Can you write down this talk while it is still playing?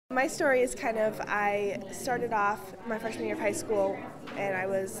My story is I started off my freshman year of high school and I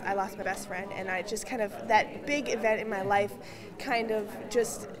lost my best friend, and I just that big event in my life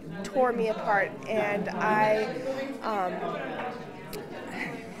just tore me apart, and I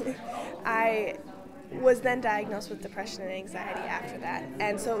was then diagnosed with depression and anxiety after that.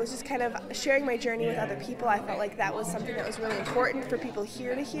 And so it was just sharing my journey with other people. I felt like that was something that was really important for people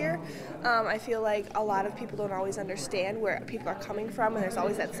here to hear. I feel like a lot of people don't always understand where people are coming from, and there's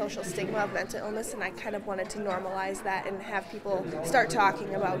always that social stigma of mental illness, and I wanted to normalize that and have people start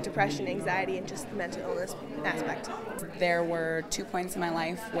talking about depression, anxiety, and just the mental illness aspect. There were 2 points in my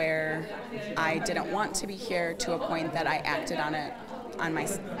life where I didn't want to be here, to a point that I acted on it on my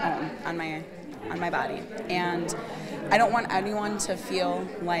own, on my body. And I don't want anyone to feel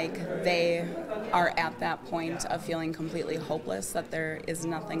like they are at that point of feeling completely hopeless, that there is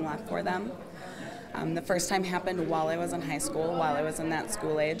nothing left for them. The first time happened while I was in high school, while I was in that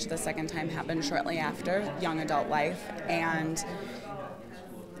school age. The second time happened shortly after, young adult life. And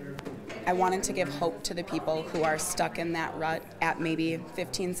I wanted to give hope to the people who are stuck in that rut at maybe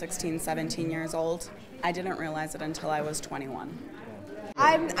 15, 16, 17 years old. I didn't realize it until I was 21.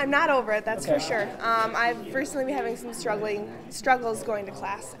 I'm not over it, that's for sure. I've recently been having some struggles going to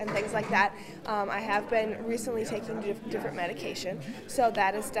class and things like that. I have been recently taking different medication, so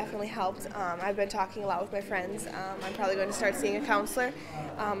that has definitely helped. I've been talking a lot with my friends. I'm probably going to start seeing a counselor.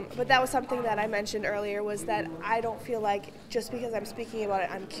 But that was something that I mentioned earlier, was that I don't feel like just because I'm speaking about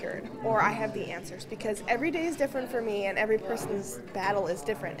it, I'm cured or I have the answers, because every day is different for me and every person's battle is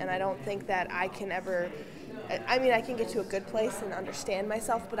different, and I don't think that I can ever... I can get to a good place and understand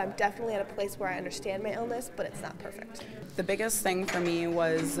myself, but I'm definitely at a place where I understand my illness, but it's not perfect. The biggest thing for me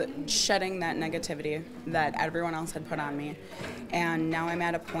was shedding that negativity that everyone else had put on me. And now I'm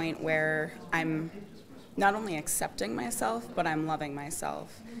at a point where I'm not only accepting myself, but I'm loving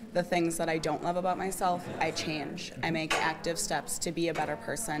myself. The things that I don't love about myself, I change. I make active steps to be a better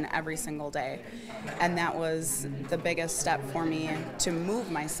person every single day. And that was the biggest step for me to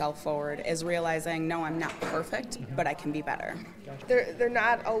move myself forward, is realizing, no, I'm not perfect, but I can be better. They're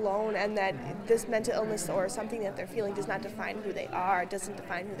not alone, and that this mental illness or something that they're feeling does not define who they are. It doesn't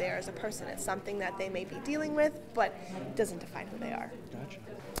define who they are as a person. It's something that they may be dealing with, but it doesn't define who they are. Gotcha.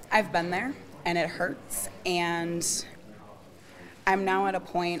 I've been there, and it hurts, and I'm now at a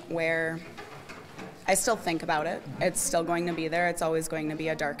point where I still think about it. It's still going to be there. It's always going to be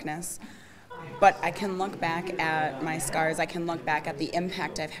a darkness. But I can look back at my scars. I can look back at the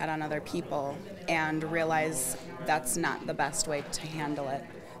impact I've had on other people and realize that's not the best way to handle it.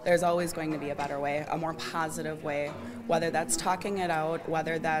 There's always going to be a better way, a more positive way, whether that's talking it out,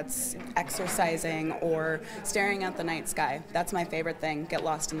 whether that's exercising or staring at the night sky. That's my favorite thing, get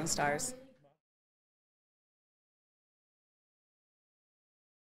lost in the stars.